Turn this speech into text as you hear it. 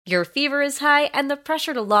Your fever is high and the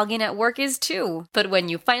pressure to log in at work is too. But when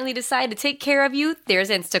you finally decide to take care of you, there's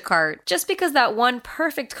Instacart. Just because that one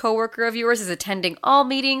perfect coworker of yours is attending all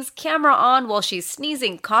meetings, camera on while she's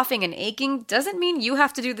sneezing, coughing, and aching, doesn't mean you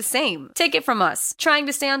have to do the same. Take it from us. Trying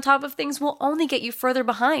to stay on top of things will only get you further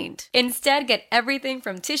behind. Instead, get everything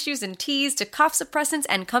from tissues and teas to cough suppressants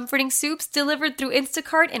and comforting soups delivered through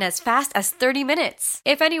Instacart in as fast as 30 minutes.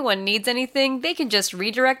 If anyone needs anything, they can just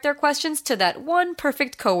redirect their questions to that one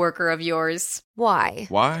perfect coworker of yours. Why?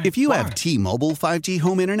 Why? If you have T-Mobile 5G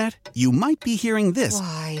home internet, you might be hearing this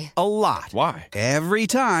Why? a lot. Why? Every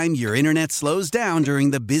time your internet slows down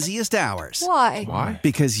during the busiest hours. Why? Why?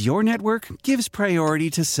 Because your network gives priority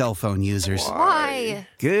to cell phone users. Why?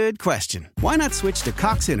 Good question. Why not switch to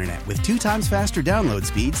Cox Internet with 2 times faster download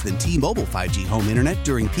speeds than T-Mobile 5G home internet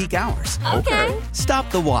during peak hours? Okay. Stop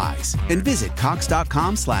the whys and visit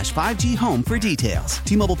cox.com/5G home for details.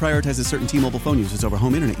 T-Mobile prioritizes certain T-Mobile phone users over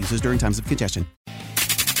home internet users during times of congestion.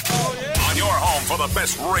 On your home for the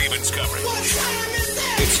best Ravens coverage.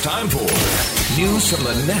 It's time for News from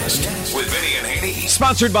the Nest With Vinny and Haney.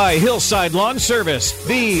 Sponsored by Hillside Lawn Service,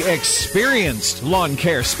 the experienced lawn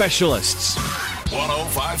care specialists.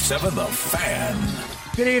 105.7 The Fan.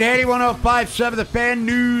 Vinny and Haney, 105.7 The Fan.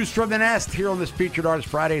 News from the Nest here on this Featured Artist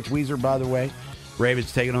Friday. It's Weezer, by the way.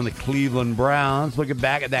 Ravens taking on the Cleveland Browns. Looking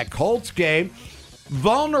back at that Colts game.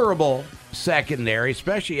 Vulnerable secondary,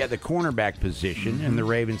 especially at the cornerback position, and the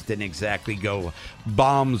Ravens didn't exactly go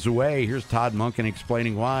bombs away. Here's Todd Monken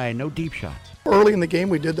explaining why. No deep shots. Early in the game,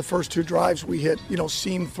 we did the first 2 drives. We hit,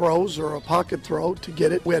 seam throws or a pocket throw to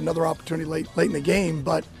get it. We had another opportunity late in the game,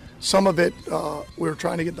 but some of it, we were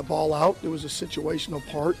trying to get the ball out. It was a situational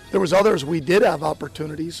part. There was others we did have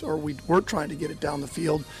opportunities, or we were trying to get it down the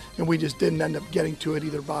field, and we just didn't end up getting to it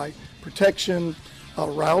either by protection,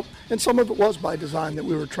 route, and some of it was by design that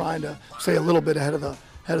we were trying to stay a little bit ahead of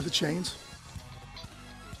the chains.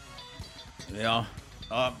 Yeah,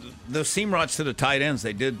 the seam routes to the tight ends,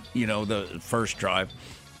 they did, the first drive,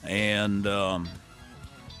 and I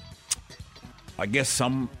guess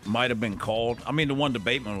some might have been called. I mean, the one to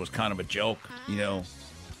Bateman was kind of a joke,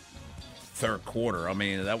 third quarter. I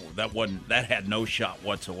mean, that had no shot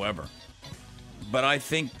whatsoever. But I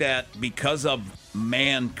think that because of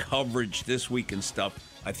man coverage this week and stuff,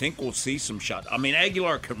 I think we'll see some shots. I mean,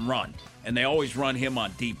 Aguilar can run, and they always run him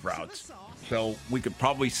on deep routes. So we could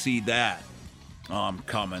probably see that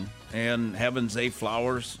coming. And having Zay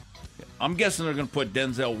Flowers, I'm guessing they're going to put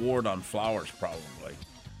Denzel Ward on Flowers probably.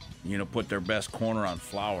 Put their best corner on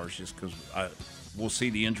Flowers just because we'll see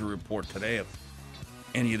the injury report today if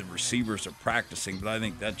any of the receivers are practicing. But I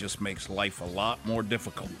think that just makes life a lot more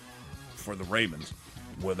difficult for the Ravens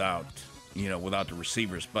without the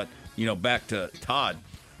receivers. But, back to Todd,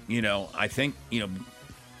 I think,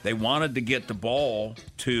 they wanted to get the ball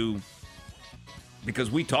to,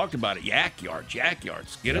 because we talked about it, yak yards,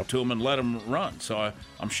 get it to them and let them run. So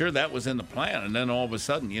I'm sure that was in the plan. And then all of a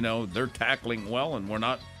sudden, they're tackling well and we're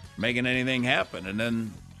not making anything happen. And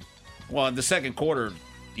then, in the second quarter,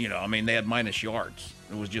 they had minus yards.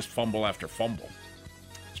 It was just fumble after fumble.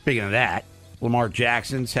 Speaking of that, Lamar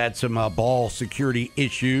Jackson's had some ball security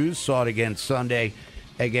issues. Saw it again Sunday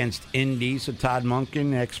against Indy. So Todd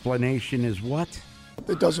Monken, explanation is what?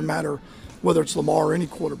 It doesn't matter whether it's Lamar or any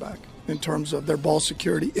quarterback in terms of their ball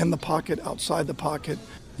security in the pocket, outside the pocket.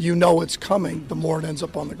 It's coming the more it ends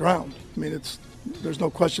up on the ground. I mean, there's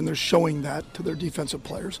no question they're showing that to their defensive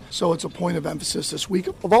players. So it's a point of emphasis this week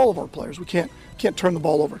of all of our players. We can't turn the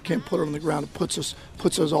ball over, can't put it on the ground. It puts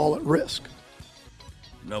us all at risk.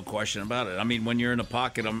 No question about it. I mean, when you're in the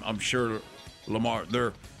pocket, I'm sure Lamar,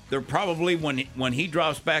 they're probably, when he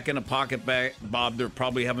drops back in the pocket, Bob, they're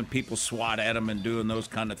probably having people swat at him and doing those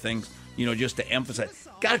kind of things, just to emphasize.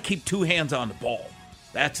 Got to keep 2 hands on the ball.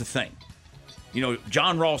 That's the thing.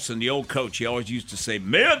 John Ralston, the old coach, he always used to say,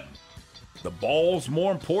 "Man, the ball's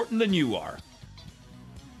more important than you are."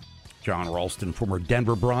 John Ralston, former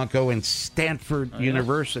Denver Bronco and Stanford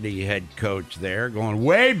University head coach there, going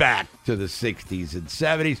way back to the 60s and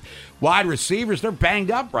 70s. Wide receivers, they're banged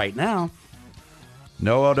up right now.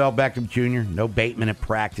 No Odell Beckham Jr., no Bateman at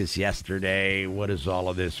practice yesterday. What does all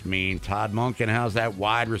of this mean? Todd Monken, how's that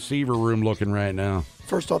wide receiver room looking right now?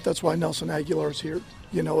 First off, that's why Nelson Aguilar is here,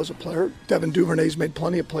 as a player. Devin Duvernay's made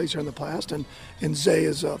plenty of plays here in the past, and Zay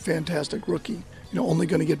is a fantastic rookie. Only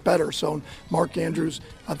going to get better. So Mark Andrews,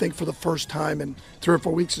 I think for the first time in 3 or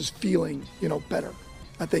 4 weeks is feeling, better.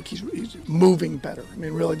 I think he's moving better. I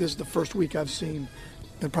mean, really, this is the first week I've seen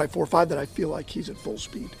in probably 4 or 5 that I feel like he's at full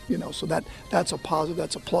speed. So that's a positive,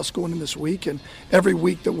 that's a plus going in this week. And every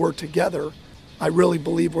week that we're together, I really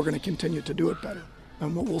believe we're going to continue to do it better.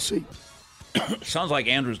 And we'll see. sounds like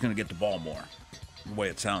Andrew's going to get the ball more, the way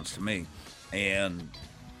it sounds to me. And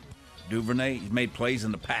Duvernay, he's made plays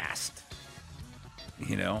in the past,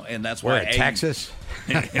 and that's why. We're at Texas.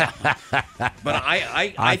 But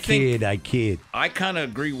I think I kid. I kind of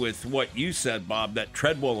agree with what you said, Bob, that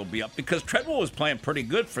Treadwell will be up because Treadwell was playing pretty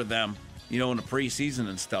good for them, in the preseason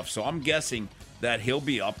and stuff. So I'm guessing that he'll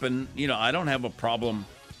be up, and I don't have a problem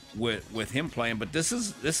with him playing. But this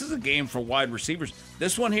is a game for wide receivers.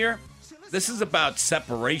 This one here, this is about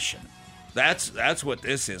separation. That's what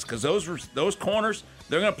this is, because those corners,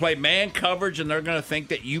 they're going to play man coverage, and they're going to think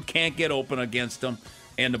that you can't get open against them,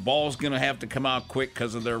 and the ball's going to have to come out quick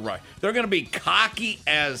because of their right. They're going to be cocky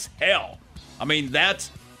as hell.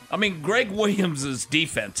 Greg Williams'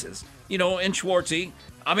 defenses, and Schwartzy.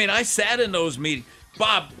 I sat in those meetings.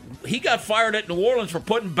 Bob, he got fired at New Orleans for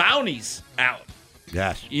putting bounties out.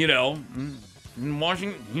 Yes. In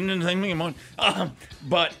Washington, he didn't think me about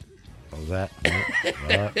but what was that?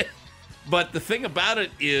 What? But the thing about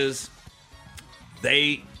it is,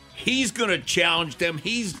 he's going to challenge them.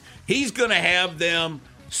 He's going to have them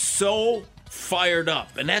so fired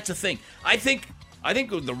up, and that's the thing. I think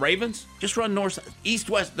the Ravens just run north,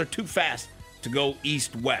 east, west. They're too fast to go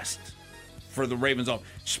east, west for the Ravens. Off,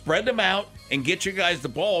 spread them out and get your guys the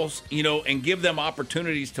balls, and give them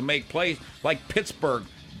opportunities to make plays like Pittsburgh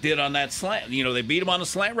did on that slant. They beat him on a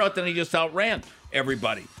slant route, then he just outran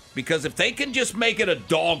everybody. Because if they can just make it a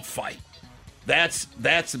dogfight. That's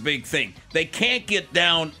the big thing. They can't get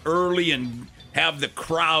down early and have the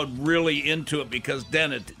crowd really into it, because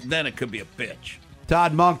then it could be a bitch.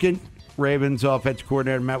 Todd Monken, Ravens offensive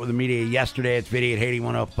coordinator, met with the media yesterday. It's Vinny at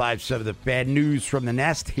 81.5.7 The Fan. News from the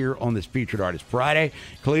Nest here on this Featured Artist Friday.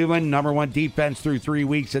 Cleveland, number one defense through 3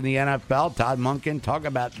 weeks in the NFL. Todd Monken, talk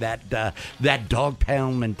about that dog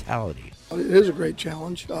pound mentality. It is a great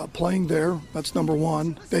challenge. Playing there, that's number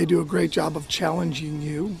one. They do a great job of challenging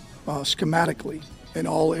you. Schematically in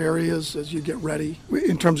all areas as you get ready.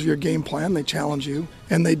 In terms of your game plan, they challenge you,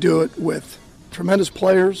 and they do it with tremendous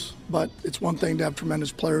players, but it's one thing to have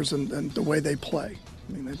tremendous players and the way they play.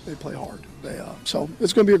 They play hard. So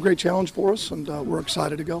it's going to be a great challenge for us, and we're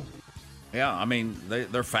excited to go. Yeah,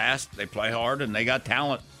 they're fast, they play hard, and they got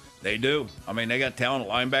talent. They do. They got talent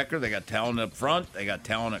at linebacker, they got talent up front, they got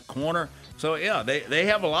talent at corner. So, yeah, they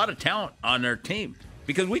have a lot of talent on their team.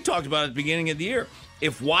 Because we talked about it at the beginning of the year.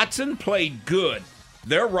 If Watson played good,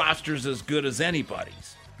 their roster's as good as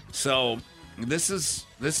anybody's. So this is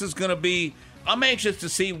going to be. I'm anxious to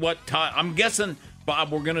see what I'm guessing,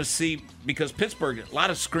 Bob. We're going to see, because Pittsburgh, a lot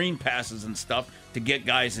of screen passes and stuff to get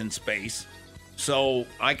guys in space. So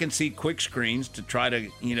I can see quick screens to try to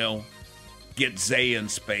get Zay in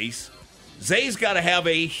space. Zay's got to have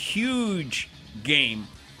a huge game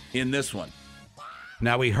in this one.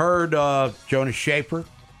 Now we heard Jonas Schaefer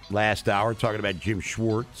last hour talking about Jim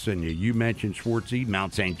Schwartz, and you mentioned Schwartzy,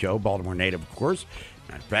 Mount St. Joe, Baltimore native, of course.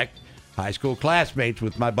 Matter of fact, high school classmates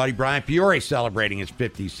with my buddy Brian Fiore celebrating his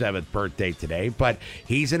 57th birthday today. But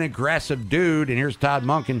he's an aggressive dude, and here's Todd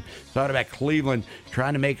Monken talking about Cleveland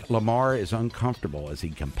trying to make Lamar as uncomfortable as he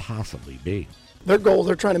can possibly be. Their goal,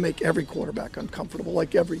 they're trying to make every quarterback uncomfortable,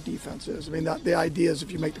 like every defense is. The idea is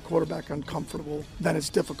if you make the quarterback uncomfortable, then it's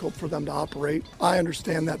difficult for them to operate. I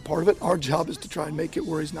understand that part of it. Our job is to try and make it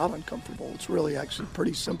where he's not uncomfortable. It's really actually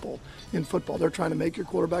pretty simple in football. They're trying to make your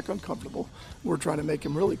quarterback uncomfortable. We're trying to make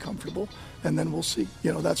him really comfortable, and then we'll see.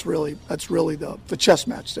 That's really the chess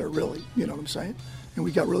match there, really. You know what I'm saying? And we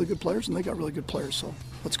got really good players, and they got really good players, so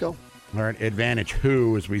let's go. All right, advantage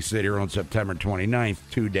who as we sit here on September 29th,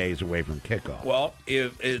 2 days away from kickoff? Well,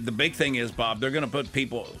 if the big thing is, Bob, they're going to put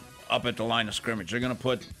people up at the line of scrimmage. They're going to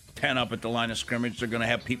put 10 up at the line of scrimmage. They're going to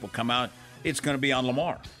have people come out. It's going to be on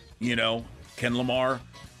Lamar. Can Lamar,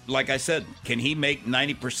 like I said, can he make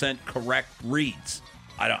 90% correct reads?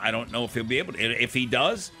 I don't know if he'll be able to. If he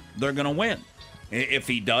does, they're going to win. If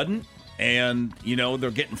he doesn't, and,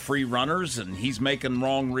 they're getting free runners and he's making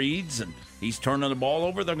wrong reads and he's turning the ball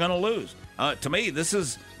over, they're going to lose. To me, this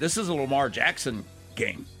is a Lamar Jackson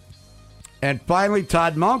game. And finally,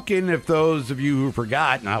 Todd Monken, if those of you who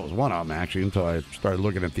forgot, and I was one of them actually until I started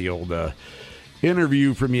looking at the old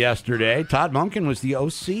interview from yesterday, Todd Monken was the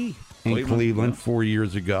OC in Cleveland 4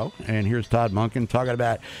 years ago. And here's Todd Monken talking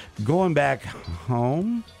about going back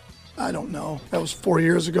home. I don't know. That was 4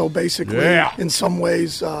 years ago, basically. Yeah. In some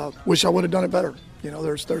ways, wish I would have done it better.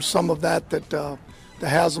 There's some of that the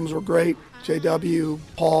Haslam's were great. JW,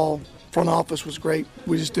 Paul, front office was great.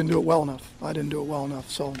 We just didn't do it well enough. I didn't do it well enough.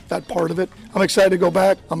 So that part of it, I'm excited to go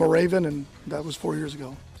back. I'm a Raven, and that was 4 years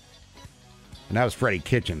ago. And that was Freddie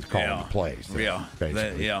Kitchens calling the plays. Yeah.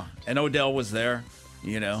 And Odell was there,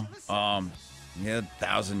 he had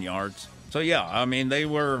 1,000 yards. So, yeah, I mean, they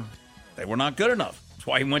were not good enough. That's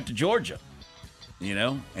why he went to Georgia,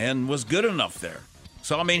 and was good enough there.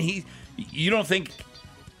 So, I mean, you don't think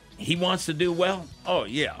he wants to do well? Oh,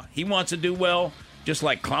 yeah, he wants to do well, just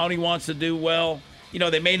like Clowney wants to do well.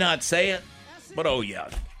 They may not say it, but, oh, yeah,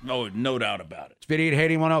 no doubt about it. It's Vinny and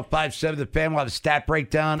Haney, 105.7 The Fan. We'll have a stat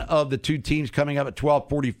breakdown of the two teams coming up at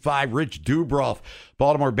 12:45. Rich Dubroff,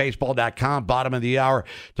 BaltimoreBaseball.com, bottom of the hour.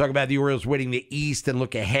 Talk about the Orioles winning the East and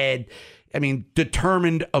look ahead. I mean,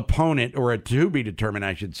 determined opponent, or a to be determined,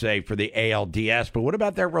 I should say, for the ALDS. But what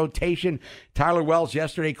about their rotation? Tyler Wells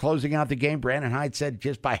yesterday closing out the game. Brandon Hyde said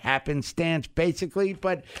just by happenstance, basically.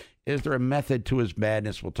 But is there a method to his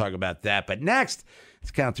madness? We'll talk about that. But next,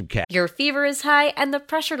 let's count some cash. Your fever is high and the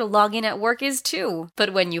pressure to log in at work is too.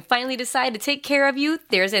 But when you finally decide to take care of you,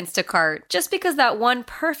 there's Instacart. Just because that one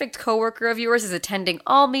perfect coworker of yours is attending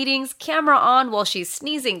all meetings, camera on while she's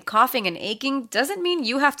sneezing, coughing, and aching, doesn't mean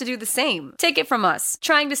you have to do the same. Take it from us.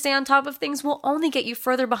 Trying to stay on top of things will only get you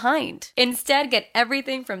further behind. Instead, get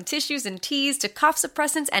everything from tissues and teas to cough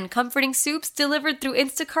suppressants and comforting soups delivered through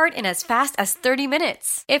Instacart in as fast as 30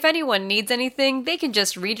 minutes. If anyone needs anything, they can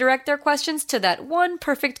just redirect their questions to that one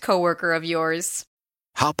perfect coworker of yours.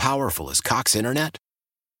 How powerful is Cox Internet?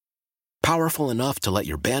 Powerful enough to let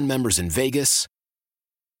your band members in Vegas,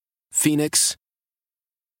 Phoenix,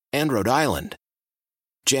 and Rhode Island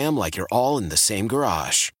jam like you're all in the same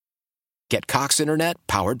garage. Get Cox Internet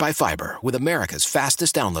powered by fiber with America's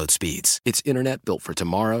fastest download speeds. It's internet built for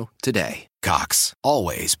tomorrow, today. Cox,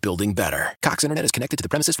 always building better. Cox Internet is connected to the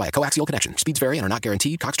premises via coaxial connection. Speeds vary and are not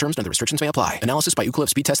guaranteed. Cox terms and other restrictions may apply. Analysis by Ookla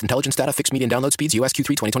Speed Test Intelligence Data. Fixed median download speeds. US Q3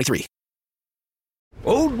 2023.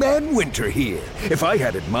 Old Man Winter here. If I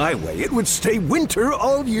had it my way, it would stay winter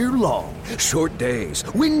all year long. Short days,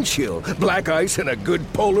 wind chill, black ice, and a good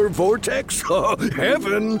polar vortex. Oh,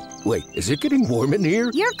 heaven. Wait, is it getting warm in here?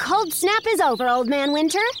 Your cold snap is over, Old Man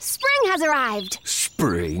Winter. Spring has arrived.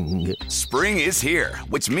 Spring. Spring is here,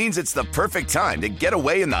 which means it's the perfect time to get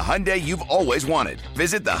away in the Hyundai you've always wanted.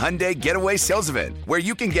 Visit the Hyundai Getaway Sales Event, where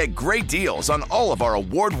you can get great deals on all of our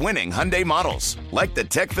award-winning Hyundai models, like the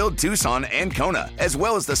tech-filled Tucson and Kona, as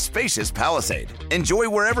well as the spacious Palisade. Enjoy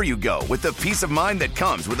wherever you go with the peace of mind that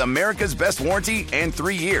comes with America's best warranty and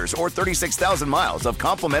 3 years or 36,000 miles of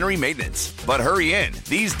complimentary maintenance. But hurry in,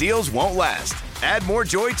 these deals won't last. Add more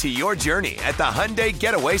joy to your journey at the Hyundai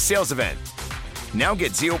Getaway Sales Event. Now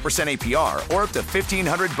get 0% APR or up to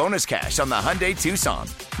 $1,500 bonus cash on the Hyundai Tucson.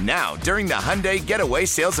 Now, during the Hyundai Getaway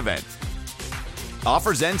Sales Event.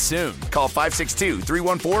 Offers end soon. Call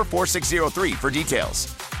 562-314-4603 for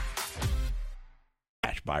details.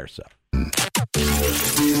 Buy or sell.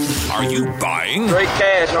 Are you buying? Straight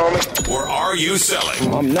cash, homie. Or are you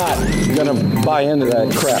selling? I'm not gonna buy into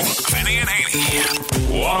that crap. Vinny and Haney.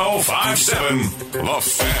 105.7 The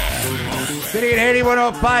Fan. Vinny and Haney,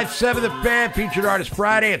 105.7 The Fan. Featured Artist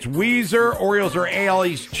Friday. It's Weezer. Orioles are AL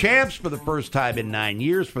East champs for the first time in 9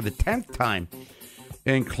 years, for the 10th time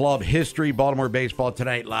in club history. Baltimore baseball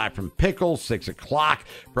tonight, live from Pickles, 6 o'clock.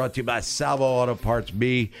 Brought to you by Salvo Auto Parts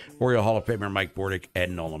B, Oriole Hall of Famer Mike Bordick,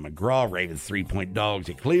 and Nolan McGraw. Ravens 3-point dogs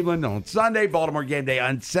at Cleveland on Sunday. Baltimore Game Day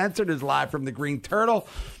Uncensored is live from the Green Turtle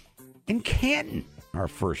in Canton. Our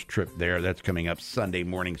first trip there. That's coming up Sunday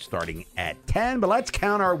morning starting at 10. But let's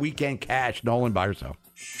count our weekend cash. Nolan, buy or sell?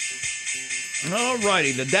 All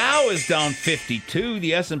righty. The Dow is down 52.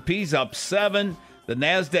 The S&P's up 7. The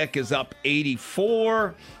NASDAQ is up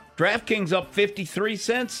 84. DraftKings up 53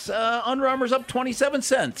 cents. Under Armour's up 27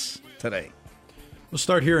 cents today. We'll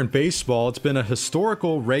start here in baseball. It's been a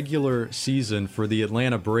historical regular season for the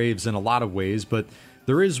Atlanta Braves in a lot of ways, but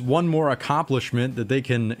there is one more accomplishment that they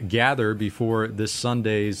can gather before this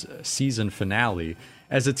Sunday's season finale.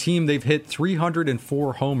 As a team, they've hit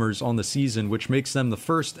 304 homers on the season, which makes them the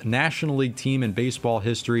first National League team in baseball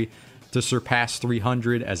history to surpass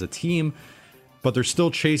 300 as a team. But they're still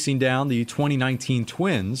chasing down the 2019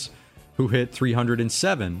 Twins, who hit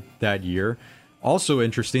 307 that year. Also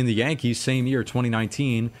interesting, the Yankees, same year,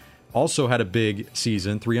 2019, also had a big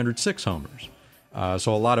season, 306 homers.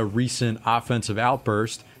 So a lot of recent offensive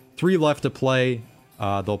outbursts. 3 left to play.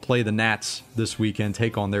 They'll play the Nats this weekend,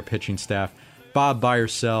 take on their pitching staff. Bob, buy or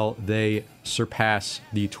sell, they surpass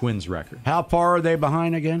the Twins record. How far are they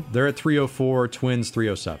behind again? They're at 304, Twins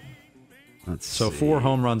 307. So 4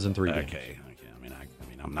 home runs in 3 games. Okay.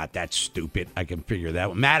 I'm not that stupid. I can figure that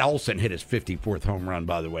one. Matt Olson hit his 54th home run,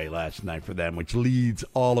 by the way, last night for them, which leads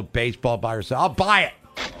all of baseball by yourself. I'll buy it.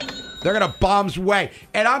 They're going to bombs away.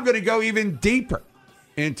 And I'm going to go even deeper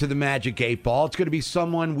into the Magic 8 Ball. It's going to be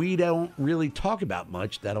someone we don't really talk about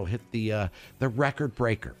much that'll hit the record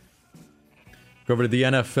breaker. Over to the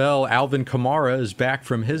NFL, Alvin Kamara is back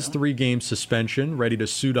from his 3-game suspension, ready to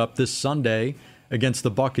suit up this Sunday against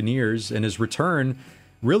the Buccaneers, and his return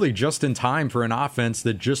really just in time for an offense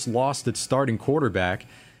that just lost its starting quarterback.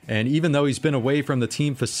 And even though he's been away from the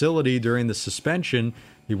team facility during the suspension,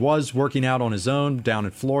 he was working out on his own down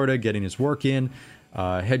in Florida, getting his work in.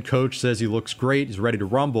 Head coach says he looks great. He's ready to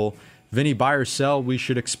rumble. Vinny, buy or sell, we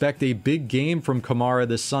should expect a big game from Kamara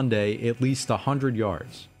this Sunday, at least 100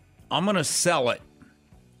 yards. I'm going to sell it.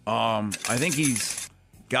 I think he's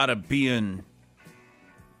got to be in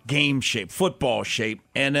game shape, football shape.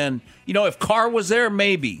 And then, if Carr was there,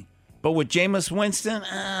 maybe. But with Jameis Winston,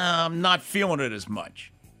 I'm not feeling it as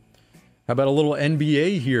much. How about a little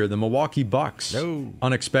NBA here? The Milwaukee Bucks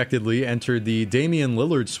unexpectedly entered the Damian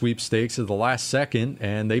Lillard sweepstakes at the last second,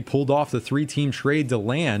 and they pulled off the 3-team trade to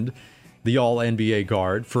land the All-NBA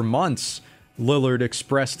guard. For months, Lillard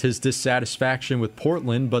expressed his dissatisfaction with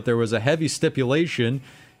Portland, but there was a heavy stipulation.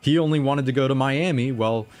 He only wanted to go to Miami.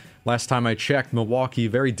 Well, last time I checked, Milwaukee,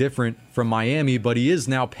 very different from Miami, but he is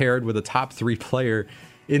now paired with a top 3 player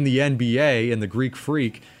in the NBA and the Greek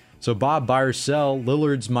Freak. So, Bob, buy or sell,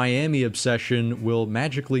 Lillard's Miami obsession will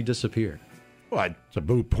magically disappear. Well, it's a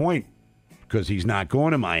moot point because he's not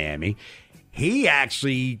going to Miami. He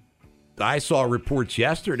actually, I saw reports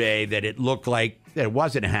yesterday that it looked like that it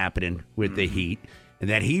wasn't happening with the Heat and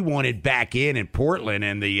that he wanted back in Portland,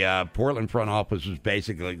 and the Portland front office was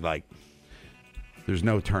basically like, there's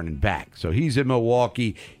no turning back. So he's in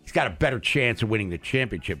Milwaukee. He's got a better chance of winning the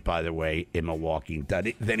championship, by the way, in Milwaukee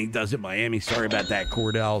than he does in Miami. Sorry about that,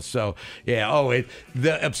 Cordell. So, yeah,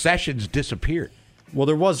 the obsession's disappeared. Well,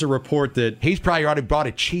 there was a report that he's probably already bought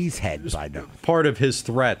a cheese head by now. Part of his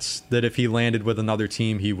threats that if he landed with another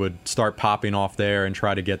team, he would start popping off there and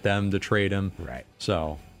try to get them to trade him. Right.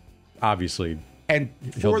 So, obviously, and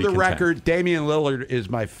for the record, Damian Lillard is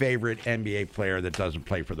my favorite NBA player that doesn't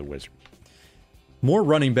play for the Wizards. More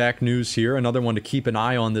running back news here. Another one to keep an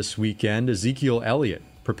eye on this weekend. Ezekiel Elliott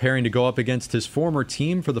preparing to go up against his former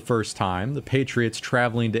team for the first time. The Patriots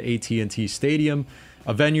traveling to AT&T Stadium,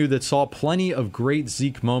 a venue that saw plenty of great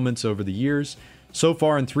Zeke moments over the years. So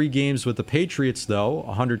far in 3 games with the Patriots, though,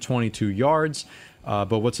 122 yards.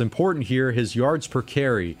 But what's important here, his yards per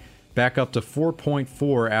carry back up to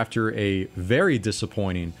 4.4 after a very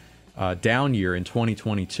disappointing down year in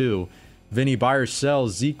 2022. Vinny, buy or sell,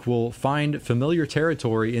 Zeke will find familiar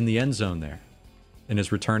territory in the end zone there in his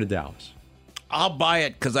return to Dallas. I'll buy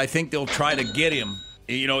it because I think they'll try to get him.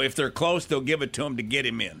 If they're close, they'll give it to him to get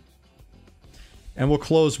him in. And we'll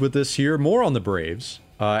close with this here. More on the Braves.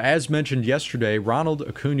 As mentioned yesterday, Ronald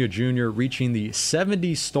Acuna Jr. reaching the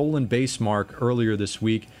 70 stolen base mark earlier this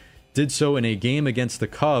week. Did so in a game against the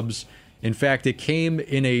Cubs. In fact, it came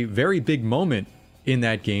in a very big moment in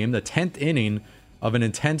that game, the 10th inning of an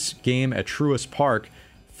intense game at Truist Park.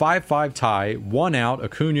 5-5 tie, 1 out.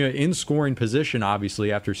 Acuna in scoring position,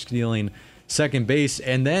 obviously, after stealing second base.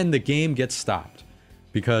 And then the game gets stopped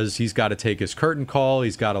because he's got to take his curtain call.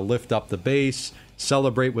 He's got to lift up the base,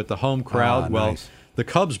 celebrate with the home crowd. Nice. The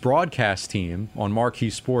Cubs broadcast team on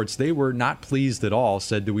Marquee Sports, they were not pleased at all.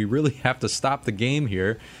 Said, do we really have to stop the game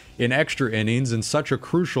here in extra innings in such a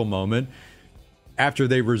crucial moment? After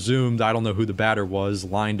they resumed, I don't know who the batter was,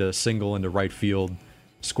 lined a single into right field,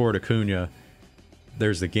 scored Acuna.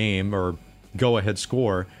 There's the game, or go-ahead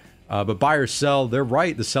score. But buy or sell, they're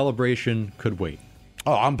right. The celebration could wait.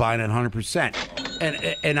 Oh, I'm buying it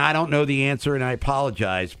 100%. And I don't know the answer, and I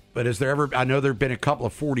apologize. But is there ever? I know there have been a couple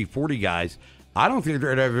of 40-40 guys. I don't think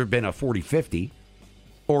there had ever been a 40-50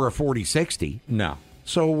 or a 40-60. No.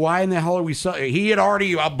 So why in the hell are we? He had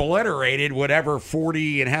already obliterated whatever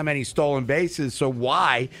 40 and how many stolen bases. So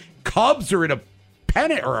why? Cubs are in a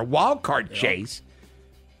pennant or a wild card chase.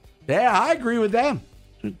 Yeah, I agree with them.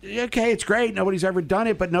 Okay, it's great. Nobody's ever done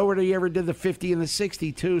it, but nobody ever did the 50 and the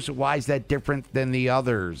 60 too. So why is that different than the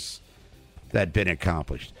others that had been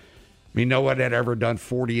accomplished? I mean, no one had ever done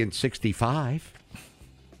 40 and 65.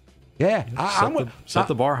 Yeah, set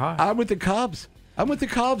the bar high. I'm with the Cubs.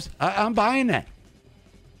 I'm buying that.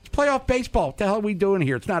 Playoff baseball. What the hell are we doing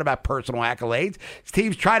here? It's not about personal accolades. This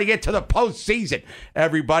team's trying to get to the postseason.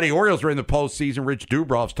 Everybody, Orioles are in the postseason. Rich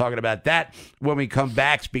Dubrov's talking about that when we come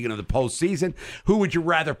back. Speaking of the postseason, who would you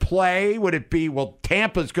rather play? Would it be,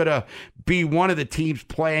 Tampa's going to be one of the teams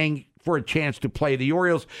playing for a chance to play the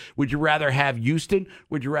Orioles. Would you rather have Houston?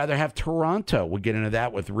 Would you rather have Toronto? We'll get into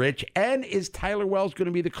that with Rich. And is Tyler Wells going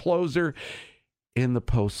to be the closer in the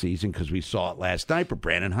postseason? Because we saw it last night, but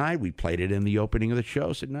Brandon Hyde, we played it in the opening of the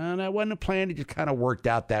show, said, no, that wasn't a plan. It just kind of worked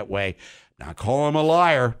out that way. Not call him a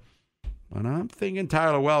liar, but I'm thinking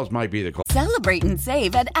Tyler Wells might be the closer. Celebrate and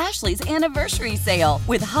save at Ashley's Anniversary Sale.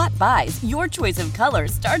 With Hot Buys, your choice of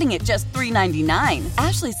colors starting at just $3.99.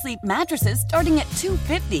 Ashley Sleep mattresses starting at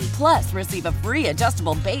 $2.50. Plus, receive a free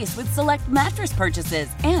adjustable base with select mattress purchases.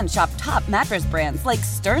 And shop top mattress brands like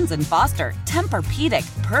Stearns & Foster,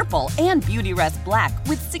 Tempur-Pedic, Purple, and Beautyrest Black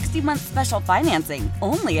with 60-month special financing.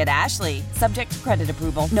 Only at Ashley. Subject to credit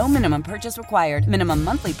approval. No minimum purchase required. Minimum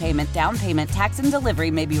monthly payment, down payment, tax, and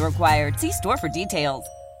delivery may be required. See store for details.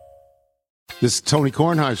 This is Tony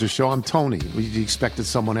Kornheiser's show. I'm Tony. You expected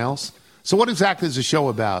someone else? So what exactly is the show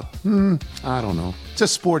about? I don't know. It's a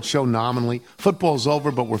sports show nominally. Football's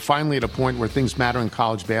over, but we're finally at a point where things matter in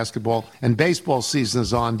college basketball, and baseball season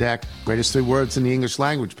is on deck. Greatest 3 words in the English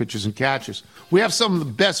language, pitchers and catchers. We have some of the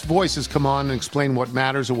best voices come on and explain what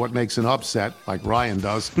matters or what makes an upset, like Ryan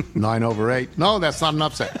does, 9/8. No, that's not an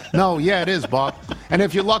upset. No, yeah, it is, Bob. And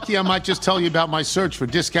if you're lucky, I might just tell you about my search for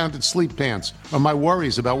discounted sleep pants or my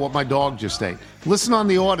worries about what my dog just ate. Listen on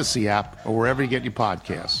the Odyssey app or wherever you get your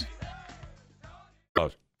podcasts.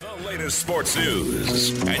 The latest sports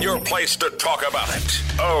news and your place to talk about it.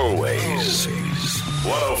 Always.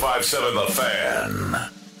 105.7 The Fan.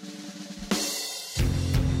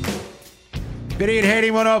 Vinny and Haney,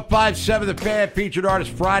 105.7 The Fan. Featured Artist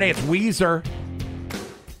Friday. It's Weezer.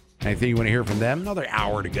 Anything you want to hear from them? Another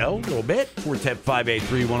hour to go. A little bit.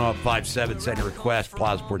 410-583-1057. Send your request.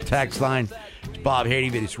 Plaza Sport text line. It's Bob Haney,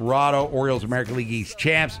 Vinny Cerrato. Orioles American League East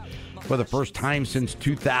champs for the first time since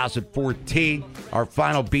 2014. Our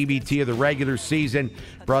final BBT of the regular season,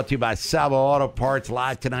 brought to you by Salvo Auto Parts,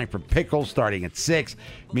 live tonight from Pickles, starting at 6.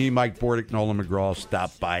 Me, Mike Bordick, Nolan McGraw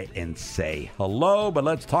stop by and say hello. But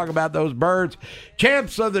let's talk about those Birds.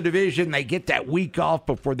 Champs of the division, they get that week off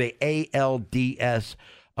before the ALDS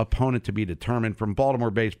opponent to be determined. From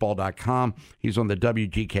BaltimoreBaseball.com, he's on the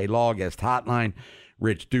WGK Law Guest Hotline,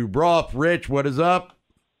 Rich Dubroff. Rich, what is up?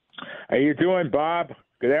 How you doing, Bob?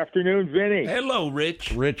 Good afternoon, Vinny. Hello,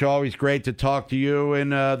 Rich. Rich, always great to talk to you.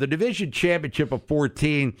 And the division championship of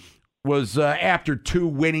 14 was after 2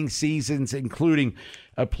 winning seasons, including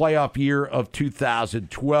a playoff year of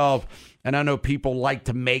 2012. And I know people like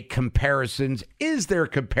to make comparisons. Is there a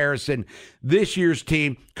comparison? This year's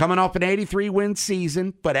team coming off an 83-win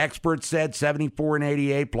season, but experts said 74 and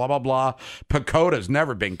 88, blah, blah, blah. Pacoda's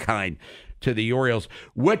never been kind to the Orioles.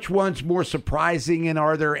 Which one's more surprising, and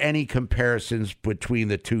are there any comparisons between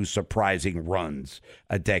the two surprising runs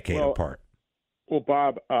a decade apart? Well,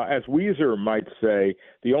 Bob, as Weezer might say,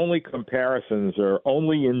 the only comparisons are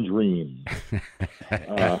only in dreams.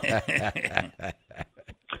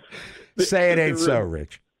 Say it ain't so,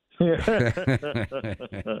 Rich. But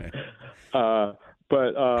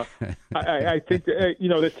I think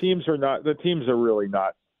the teams are really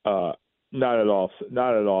not at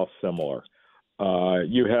all similar.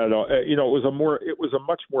 You had it was a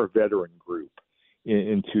much more veteran group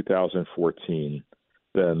in 2014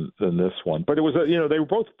 than this one. But it was they were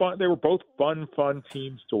both fun. They were both fun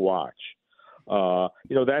teams to watch.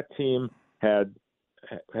 That team had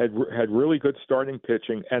really good starting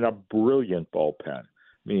pitching and a brilliant bullpen. I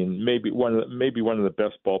mean, maybe one of the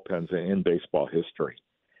best bullpens in baseball history.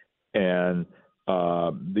 And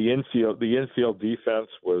the infield defense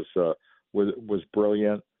was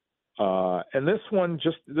brilliant. And this one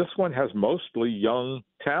has mostly young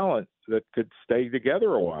talent that could stay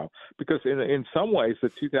together a while, because in some ways the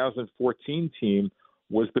 2014 team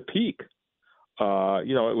was the peak. It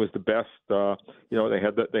was the best. They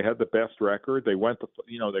had the best record. They went the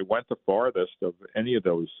farthest of any of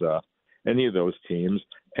those teams.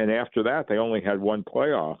 And after that, they only had one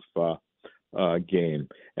playoff game.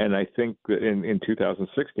 And I think that in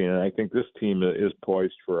 2016, and I think this team is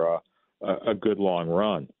poised for a good long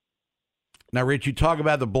run. Now, Rich, you talk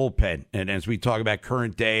about the bullpen, and as we talk about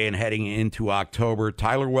current day and heading into October,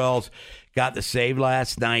 Tyler Wells got the save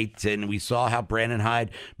last night, and we saw how Brandon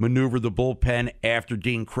Hyde maneuvered the bullpen after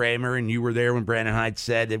Dean Kramer, and you were there when Brandon Hyde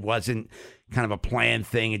said it wasn't kind of a planned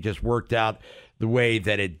thing. It just worked out the way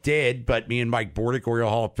that it did. But me and Mike Bordick, Oriole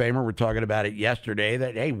Hall of Famer, were talking about it yesterday,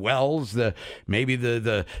 that, hey, Wells, maybe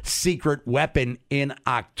the secret weapon in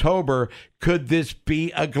October. Could this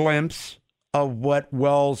be a glimpse of what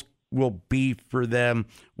Wells will be for them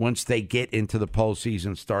once they get into the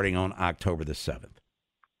postseason starting on October the 7th?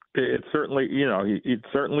 It certainly, it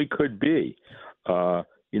certainly could be. He's a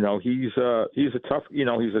tough,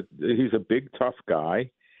 he's a big tough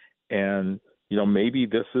guy, and maybe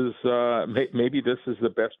this is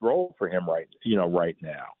the best role for him right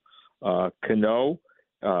now. Cano,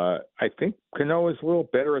 I think Cano is a little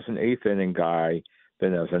better as an 8th inning guy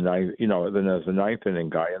than as a 9th inning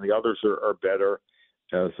guy, and the others are better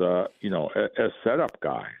as as setup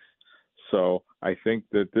guys. So I think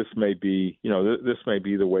that this may be, this may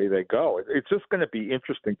be the way they go. It's just going to be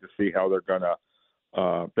interesting to see how they're going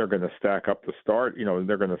to stack up the start.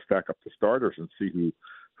 They're going to stack up the starters and see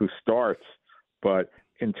who starts. But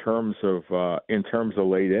in terms of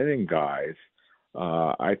late inning guys,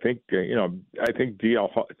 I think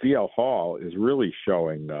DL Hall is really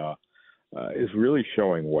showing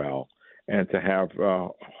well, and to have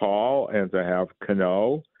Hall and to have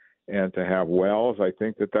Cano and to have Wells, I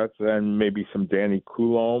think that's, and maybe some Danny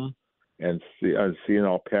Coulombe and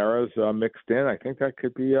Cianel Perez mixed in. I think that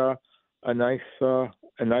could be a nice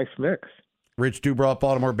mix. Rich Dubrow,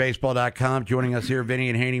 BaltimoreBaseball.com, joining us here, Vinny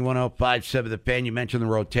and Haney, 105.7 The Fan. You mentioned the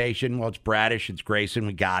rotation. Well, it's Bradish, it's Grayson.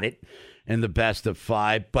 We got it in the best of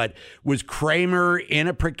five. But was Kramer in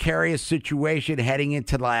a precarious situation heading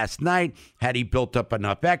into last night? Had he built up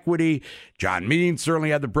enough equity? John Means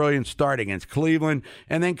certainly had the brilliant start against Cleveland.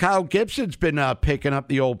 And then Kyle Gibson's been picking up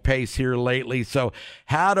the old pace here lately. So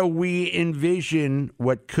how do we envision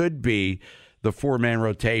what could be the four-man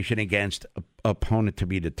rotation against opponent to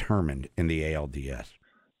be determined in the ALDS?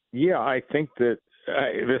 Yeah, I think that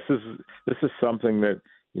this is something that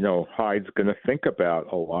Hyde's going to think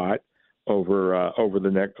about a lot over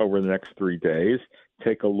the next 3 days.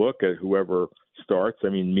 Take a look at whoever starts. I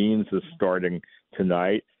mean, Means is starting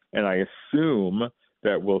tonight, and I assume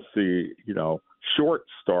that we'll see short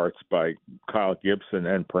starts by Kyle Gibson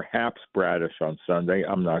and perhaps Bradish on Sunday.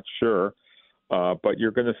 I'm not sure. But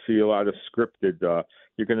you're going to see a lot of scripted.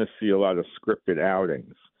 You're going to see a lot of scripted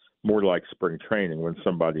outings, more like spring training, when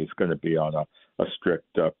somebody's going to be on a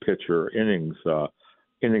strict pitcher innings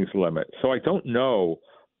limit. So I don't know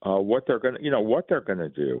what they're going to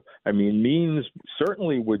do. I mean, Means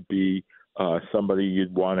certainly would be somebody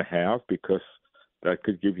you'd want to have, because that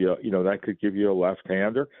could give you a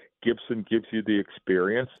left-hander. Gibson gives you the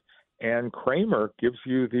experience, and Kramer gives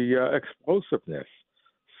you the explosiveness.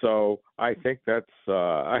 So I think that's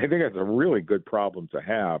a really good problem to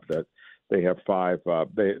have, that they have five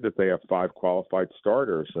qualified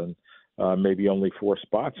starters and maybe only 4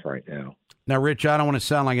 spots right now. Now, Rich, I don't want to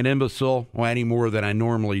sound like an imbecile any more than I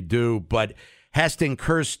normally do, but Heston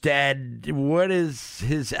Kjerstad, what is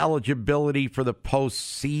his eligibility for the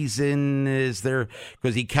postseason? Is there,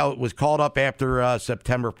 because he was called up after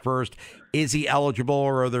September 1st, is he eligible,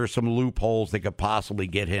 or are there some loopholes that could possibly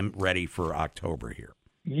get him ready for October here?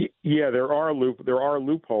 Yeah, there are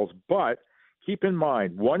loopholes, but keep in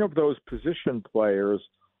mind, one of those position players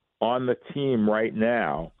on the team right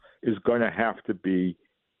now is going to have to be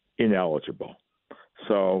ineligible.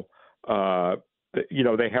 So,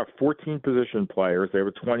 they have 14 position players. They have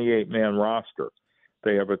a 28-man roster.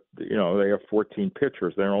 They have 14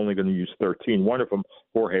 pitchers. They're only going to use 13. One of them,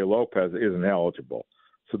 Jorge Lopez, isn't eligible,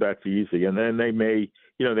 so that's easy. And then they may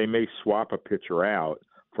swap a pitcher out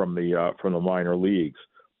from the minor leagues.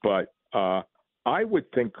 But I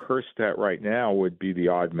would think Kjerstad right now would be the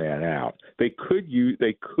odd man out. They could use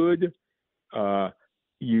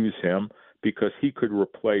him because he could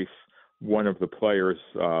replace one of the players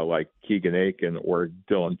like Keegan Aiken or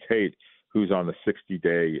Dylan Tate, who's on the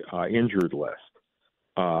 60-day injured list,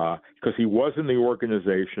 because he was in the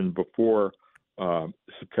organization before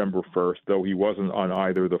September 1st, though he wasn't on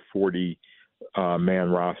either the 40-man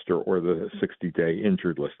roster or the 60-day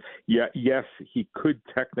injured list. Yeah, yes, he could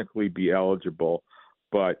technically be eligible,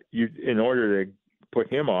 but in order to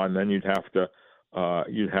put him on, then you'd have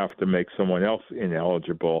to make someone else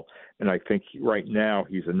ineligible. And I think right now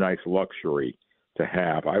he's a nice luxury to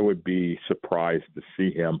have. I would be surprised to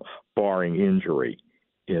see him, barring injury,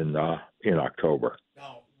 in October.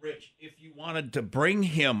 Now, Rich, if you wanted to bring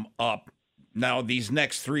him up, now these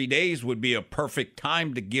next 3 days would be a perfect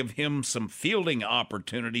time to give him some fielding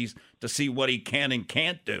opportunities to see what he can and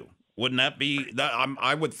can't do. Wouldn't that be?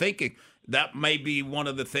 I would think that may be one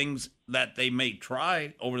of the things that they may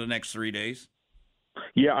try over the next 3 days.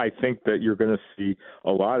 Yeah, I think that you're going to see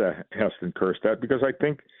a lot of Heston Kjerstad, because I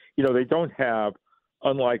think, they don't have,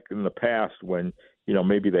 unlike in the past when,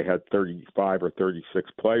 maybe they had 35 or 36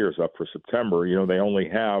 players up for September, they only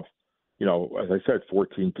have, as I said,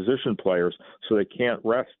 14 position players, so they can't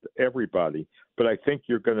rest everybody. But I think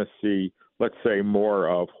you're going to see, let's say, more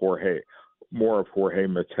of Jorge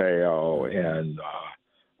Mateo and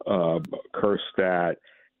Kjerstad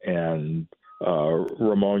and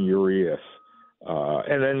Ramon Urias.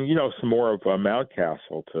 And then, some more of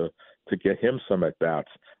Mountcastle to get him some at-bats.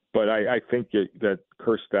 But I think that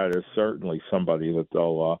Kjerstad is certainly somebody that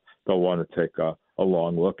they'll want to take a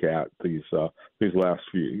long look at these last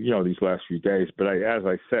few days. But as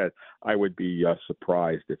I said, I would be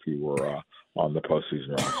surprised if he were on the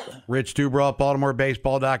postseason roster. Rich Dubrow,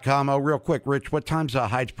 BaltimoreBaseball.com. Oh, real quick, Rich, what time's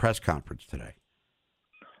Hyde's press conference today?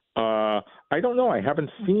 I don't know. I haven't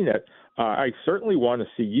seen it. I certainly want to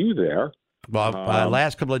see you there. Well,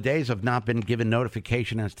 last couple of days I've not been given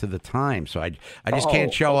notification as to the time, so I just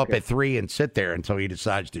can't show up at 3 and sit there until he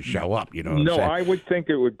decides to show up. You know what I'm saying? I would think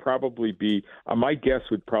it would probably be. My guess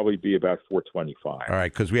would probably be about 4:25. All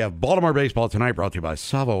right, because we have Baltimore Baseball tonight, brought to you by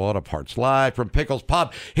Salvo Auto Parts, live from Pickles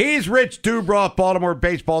Pub. He's Rich Dubrow,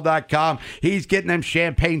 BaltimoreBaseball.com. He's getting them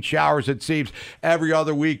champagne showers, it seems, every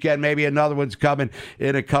other weekend. Maybe another one's coming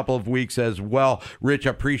in a couple of weeks as well. Rich,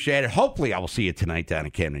 appreciate it. Hopefully, I will see you tonight down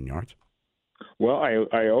at Camden Yards. Well,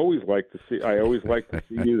 I always like to see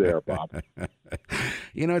you there, Bob.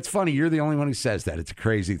 You know, it's funny. You're the only one who says that. It's a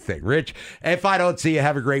crazy thing. Rich, if I don't see you,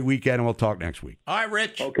 have a great weekend, and we'll talk next week. All right,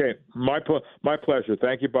 Rich. Okay, my pleasure.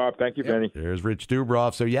 Thank you, Bob. Thank you, Vinny. There's Rich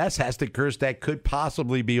Dubrow. So, yes, Heston Kjerstad could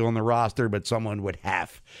possibly be on the roster, but someone would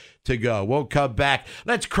have to go. We'll come back.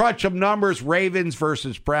 Let's crunch some numbers. Ravens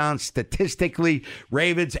versus Browns. Statistically,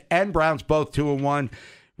 Ravens and Browns both 2-1.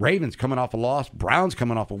 Ravens coming off a loss. Browns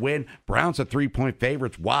coming off a win. Browns are 3-point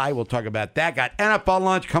favorites. Why? We'll talk about that. Got NFL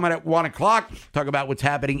lunch coming at 1 o'clock. Talk about what's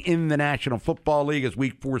happening in the National Football League as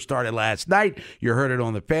Week 4 started last night. You heard it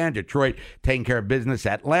on the fan. Detroit taking care of business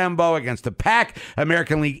at Lambeau against the Pack.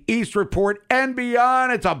 American League East report and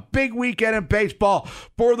beyond. It's a big weekend in baseball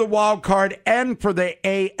for the wild card and for the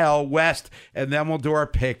AL West. And then we'll do our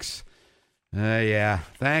picks. Yeah.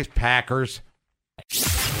 Thanks, Packers.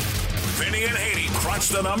 Vinny and Haney crunch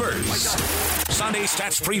the numbers. Sunday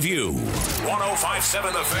Stats Preview.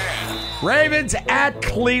 105.7 The Fan. Ravens at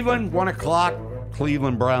Cleveland, 1 o'clock.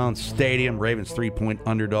 Cleveland Browns Stadium. Ravens 3-point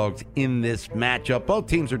underdogs in this matchup. Both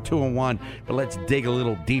teams are 2-1, but let's dig a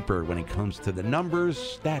little deeper when it comes to the numbers.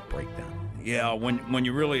 Stat breakdown. Yeah, when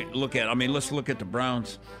you really look at, let's look at the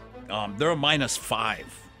Browns. They're a -5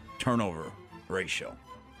 turnover ratio.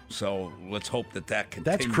 So let's hope that continues.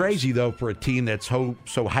 That's crazy, though, for a team that's so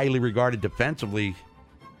highly regarded defensively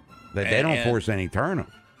that they don't force any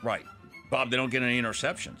turnovers. Right. Bob, they don't get any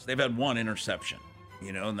interceptions. They've had one interception,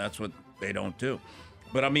 and that's what they don't do.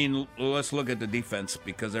 But, let's look at the defense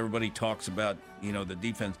because everybody talks about, the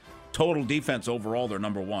defense. Total defense overall, they're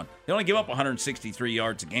number one. They only give up 163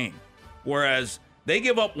 yards a game, whereas they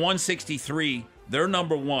give up 163, they're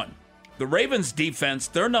number one. The Ravens defense,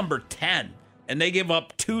 they're number 10. And they give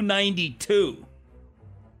up 292.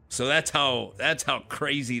 So that's how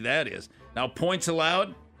crazy that is. Now, points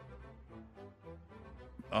allowed.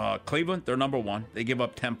 Cleveland, they're number one. They give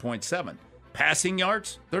up 10.7. Passing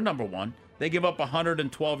yards, they're number one. They give up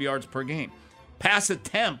 112 yards per game. Pass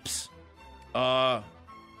attempts,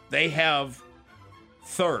 they have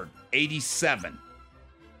third, 87.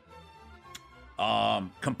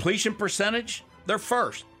 Completion percentage, they're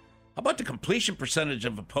first. How about the completion percentage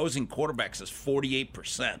of opposing quarterbacks is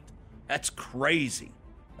 48%? That's crazy.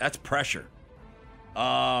 That's pressure.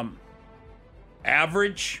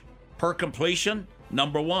 Average per completion,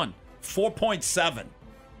 number one, 4.7.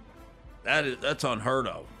 That's unheard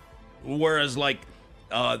of. Whereas, the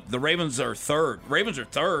Ravens are third. Ravens are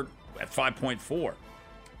third at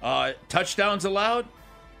 5.4. Touchdowns allowed,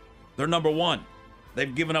 they're number one.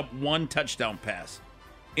 They've given up one touchdown pass.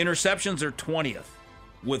 Interceptions are 20th.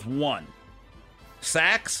 With 1.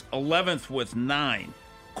 Sacks, 11th with 9.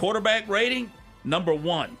 Quarterback rating, number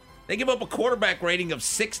 1. They give up a quarterback rating of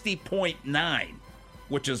 60.9,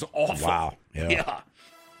 which is awful. Wow. Yeah.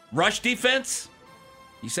 Rush defense,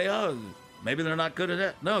 you say, maybe they're not good at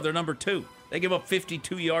that. No, they're number 2. They give up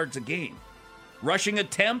 52 yards a game. Rushing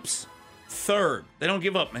attempts, third. They don't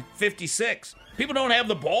give up, man. 56. People don't have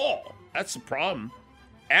the ball. That's the problem.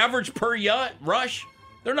 Average per rush,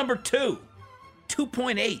 they're number 2.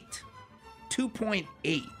 2.8.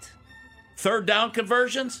 2.8. Third down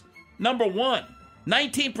conversions, number 1.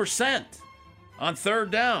 19% on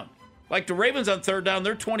third down. Like the Ravens on third down,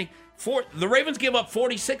 they're 24. The Ravens give up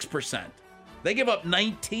 46%. They give up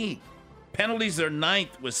 19. Penalties are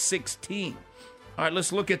 9th with 16. All right,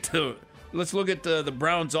 let's look at the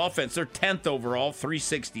Browns offense. They're 10th overall,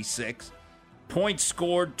 366. Points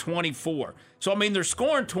scored, 24. So they're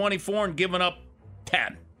scoring 24 and giving up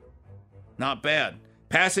 10. Not bad.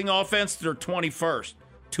 Passing offense, they're 21st,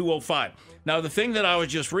 205. Now, the thing that I was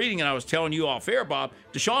just reading, and I was telling you off air, Bob,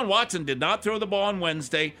 Deshaun Watson did not throw the ball on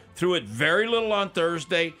Wednesday, threw it very little on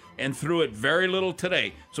Thursday, and threw it very little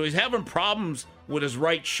today. So he's having problems with his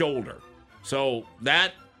right shoulder. So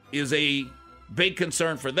that is a big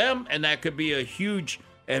concern for them, and that could be a huge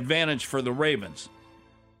advantage for the Ravens.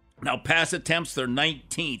 Now, pass attempts, they're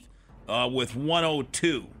 19th with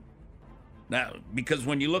 102. Now, because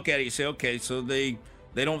when you look at it, you say, okay, so they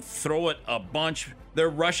don't throw it a bunch. Their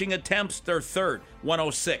rushing attempts, they're third,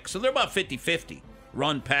 106. So they're about 50-50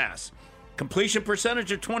 run pass. Completion percentage,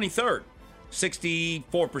 they're 23rd,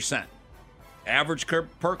 64%. Average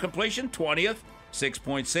per completion, 20th,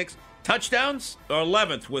 6.6. Touchdowns are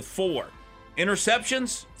 11th with 4.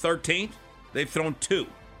 Interceptions, 13th. They've thrown 2.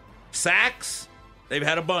 Sacks, they've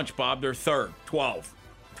had a bunch, Bob. They're third, 12.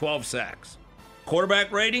 12 sacks.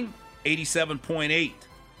 Quarterback rating, 87.8.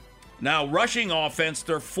 Now, rushing offense,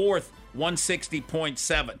 they're fourth,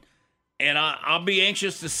 160.7. And I'll be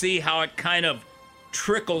anxious to see how it kind of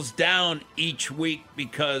trickles down each week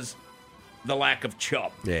because the lack of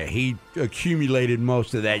Chubb. Yeah, he accumulated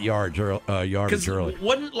most of that yardage early.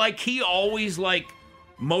 Wasn't like he always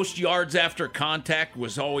most yards after contact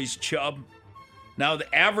was always Chubb? Now,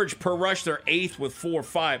 the average per rush, they're 8th with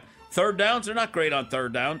 4.5. Third downs, they're not great on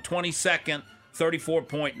third down. 22nd,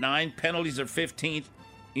 34.9. Penalties are 15th,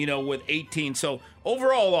 with 18. So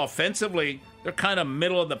overall, offensively, they're kind of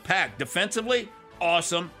middle of the pack. Defensively,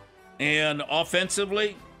 awesome. And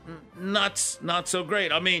offensively, not so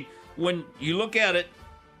great. I mean, when you look at it,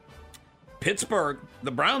 Pittsburgh,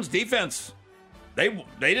 the Browns defense, they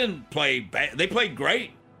didn't play bad. They played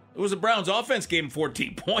great. It was the Browns offense gave them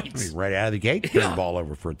 14 points. Right out of the gate, turned the ball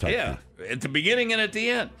over for a touchdown. Yeah, at the beginning and at the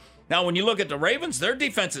end. Now, when you look at the Ravens, their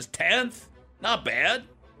defense is 10th. Not bad.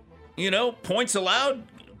 Points allowed,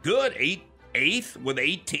 good. 8th with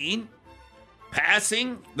 18.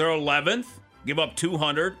 Passing, they're 11th. Give up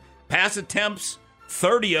 200. Pass attempts,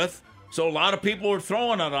 30th. So a lot of people are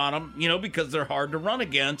throwing it on them, because they're hard to run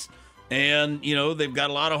against. And, they've got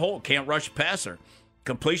a lot of holes. Can't rush a passer.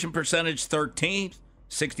 Completion percentage, 13th,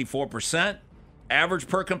 64%. Average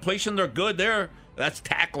per completion, they're good there. That's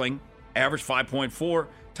tackling. Average 5.4.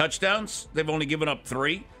 Touchdowns, they've only given up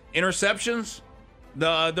 3. Interceptions,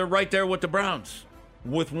 they're right there with the Browns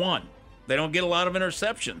with 1. They don't get a lot of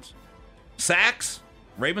interceptions. Sacks,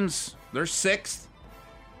 Ravens, they're 6th.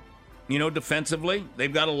 Defensively,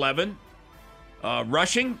 they've got 11.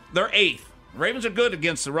 Rushing, they're 8th. Ravens are good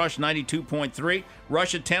against the rush, 92.3.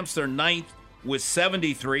 Rush attempts, they're 9th with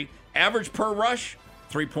 73. Average per rush,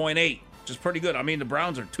 3.8, which is pretty good. I mean, the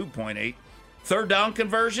Browns are 2.8. Third down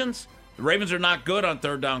conversions, the Ravens are not good on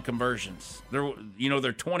third down conversions. They're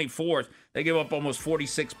 24th. They give up almost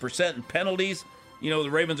 46%. In penalties, the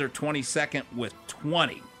Ravens are 22nd with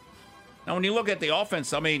 20. Now, when you look at the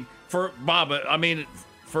offense, for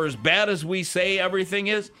as bad as we say everything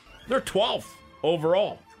is, they're 12th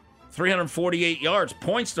overall, 348 yards.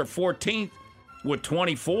 Points, they're 14th with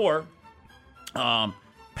 24.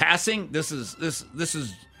 Passing, this is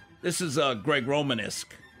Greg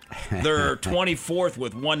Roman-esque. They're 24th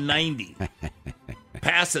with 190.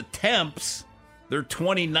 Pass attempts, they're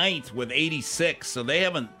 29th with 86. So they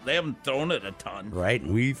haven't thrown it a ton. Right,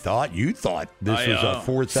 and you thought this was a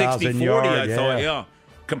 4,000 yard. I thought, yeah.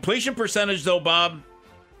 Completion percentage, though, Bob,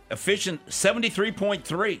 efficient,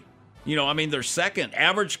 73.3. They're second.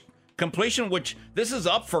 Average completion, which this is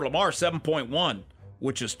up for Lamar, 7.1,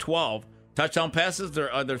 which is 12. Touchdown passes, they're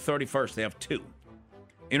 31st. They have 2.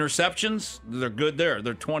 Interceptions, they're good there.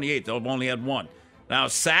 They're 28th. They've only had 1. Now,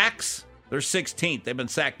 sacks, they're 16th. They've been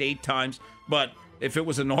sacked 8 times. But if it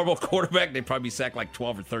was a normal quarterback, they'd probably be sacked like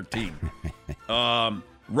 12 or 13.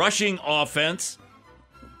 Rushing offense,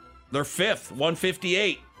 they're 5th,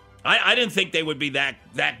 158. I didn't think they would be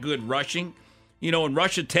that good rushing. In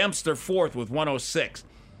rush attempts, they're 4th with 106.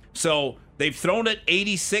 So they've thrown it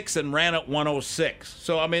 86 and ran it 106.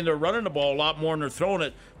 So, they're running the ball a lot more than they're throwing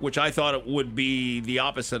it, which I thought it would be the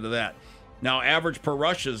opposite of that. Now, average per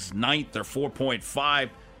rush is 9th. They're 4.5.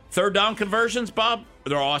 Third down conversions, Bob,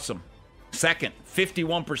 they're awesome. Second,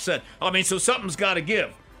 51%. So something's got to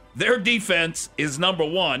give. Their defense is number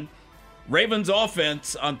 1. Ravens'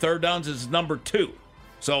 offense on third downs is number 2.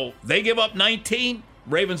 So they give up 19.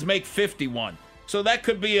 Ravens make 51. So that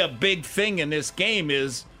could be a big thing in this game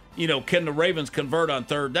is, can the Ravens convert on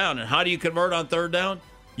third down? And how do you convert on third down?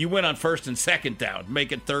 You win on first and second down.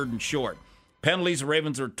 Make it third and short. Penalties, the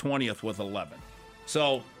Ravens are 20th with 11.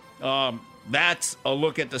 So that's a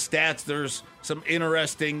look at the stats. There's some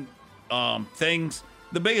interesting things.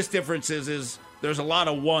 The biggest difference is there's a lot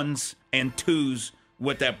of 1s and 2s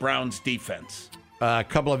with that Browns defense. A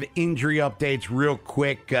couple of injury updates real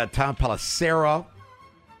quick. Tom Pelissero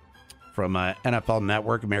from NFL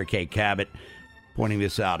Network, Mary Kay Cabot, pointing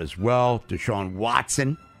this out as well. Deshaun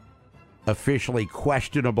Watson, officially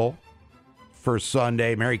questionable for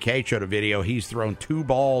Sunday. Mary Kay showed a video. He's thrown 2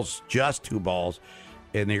 balls, just 2 balls,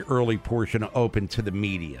 in the early portion open to the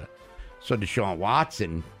media. So Deshaun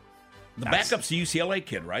Watson The backup's the UCLA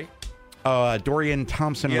kid, right? Dorian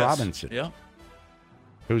Thompson-Robinson. Yeah.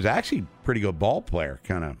 Who's actually a pretty good ball player,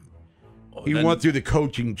 kind of. He then- went through the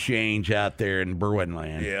coaching change out there in Bruin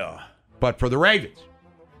land. Yeah. But for the Ravens,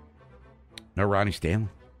 no Ronnie Stanley.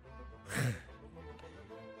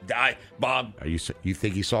 Bob. You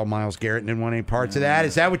think he saw Myles Garrett and didn't want any parts of that?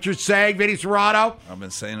 Is that what you're saying, Vinny Cerrato? I've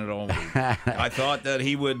been saying it all week. I thought that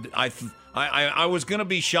he would. I was going to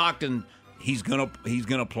be shocked, and he's gonna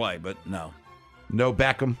play, but no. No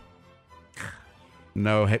Beckham.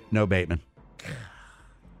 No Bateman.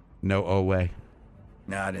 No Owe.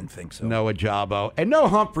 No, I didn't think so. No Ajabo. And no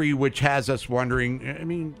Humphrey, which has us wondering, I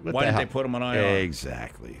mean, why didn't they put him on IR?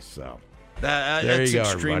 Exactly. So that's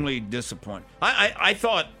extremely disappointing. I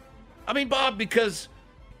thought, Bob, because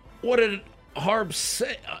what did Harb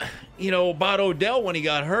say, about Odell when he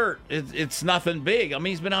got hurt? It's nothing big.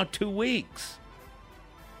 He's been out 2 weeks.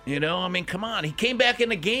 Come on. He came back in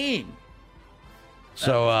the game.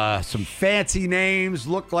 So some fancy names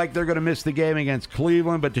look like they're going to miss the game against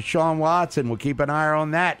Cleveland, but Deshaun Watson, we'll keep an eye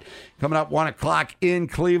on that. Coming up 1 o'clock in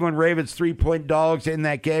Cleveland, Ravens 3-point dogs in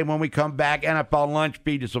that game. When we come back, NFL lunch,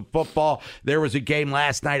 feed you some football. There was a game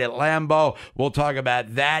last night at Lambeau. We'll talk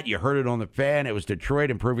about that. You heard it on the fan. It was Detroit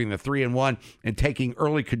improving the 3-1 and taking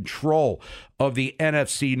early control of the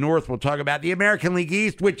NFC North. We'll talk about the American League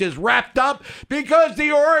East, which is wrapped up because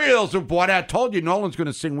the Orioles have won. I told you Nolan's going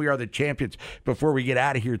to sing We Are the Champions before we get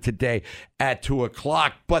out of here today at 2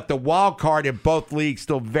 o'clock. But the wild card in both leagues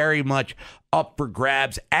still very much up for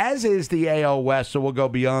grabs, as is the AL West. So we'll go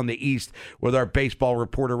beyond the East with our baseball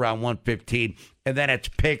report around 1:15. And then it's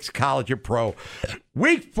picks, college and pro.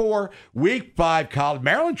 Week 4, Week 5, college.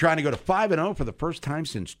 Maryland trying to go to 5-0 for the first time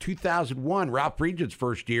since 2001. Ralph Regent's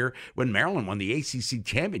first year when Maryland won the ACC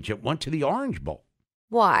championship, went to the Orange Bowl.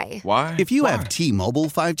 Why? If you have T-Mobile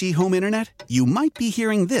 5G home internet, you might be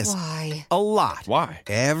hearing this Why? a lot. Why?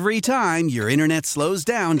 Every time your internet slows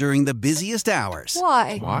down during the busiest hours.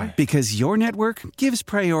 Why? Because your network gives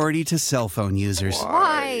priority to cell phone users.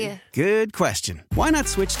 Why? Good question. Why not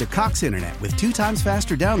switch to Cox Internet with 2 times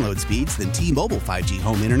faster download speeds than T-Mobile 5G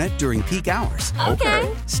home internet during peak hours?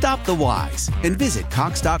 Okay. Stop the whys and visit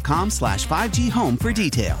cox.com/5G home for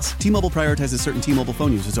details. T-Mobile prioritizes certain T-Mobile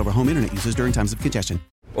phone users over home internet users during times of congestion.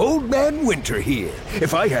 Old Man Winter here.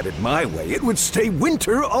 If I had it my way, it would stay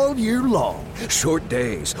winter all year long. Short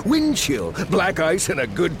days, wind chill, black ice, and a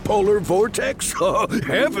good polar vortex. Oh,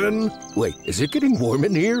 heaven. Wait, is it getting warm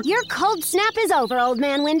in here? Your cold snap is over, Old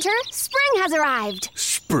Man Winter. Spring has arrived.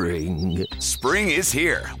 Spring. Spring is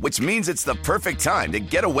here, which means it's the perfect time to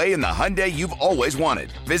get away in the Hyundai you've always wanted.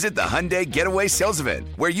 Visit the Hyundai Getaway Sales Event,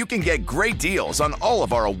 where you can get great deals on all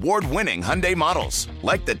of our award-winning Hyundai models,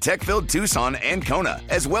 like the tech-filled Tucson and Kona,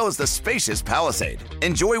 as well as the spacious Palisade.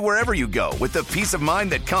 Enjoy wherever you go with the peace of mind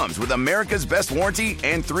that comes with America's best warranty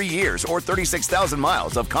and 3 years or 36,000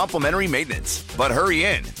 miles of complimentary maintenance. But hurry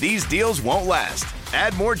in, these deals won't last.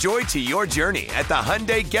 Add more joy to your journey at the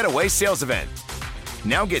Hyundai Getaway Sales Event.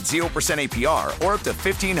 Now get 0% APR or up to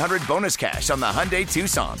 $1,500 bonus cash on the Hyundai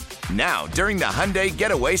Tucson. Now, during the Hyundai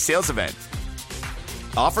Getaway Sales Event.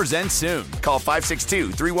 Offers end soon. Call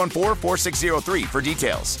 562-314-4603 for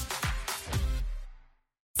details.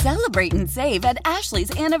 Celebrate and save at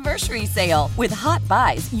Ashley's Anniversary Sale. With Hot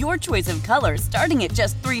Buys, your choice of colors starting at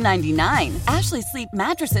just $3.99. Ashley Sleep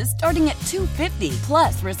mattresses starting at $2.50.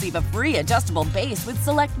 Plus, receive a free adjustable base with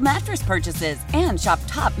select mattress purchases. And shop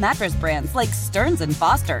top mattress brands like Stearns &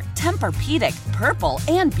 Foster, Tempur-Pedic, Purple,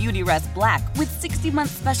 and Beautyrest Black with 60-month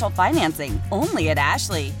special financing. Only at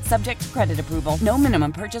Ashley. Subject to credit approval. No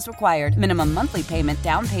minimum purchase required. Minimum monthly payment,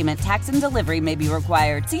 down payment, tax, and delivery may be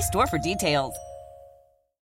required. See store for details.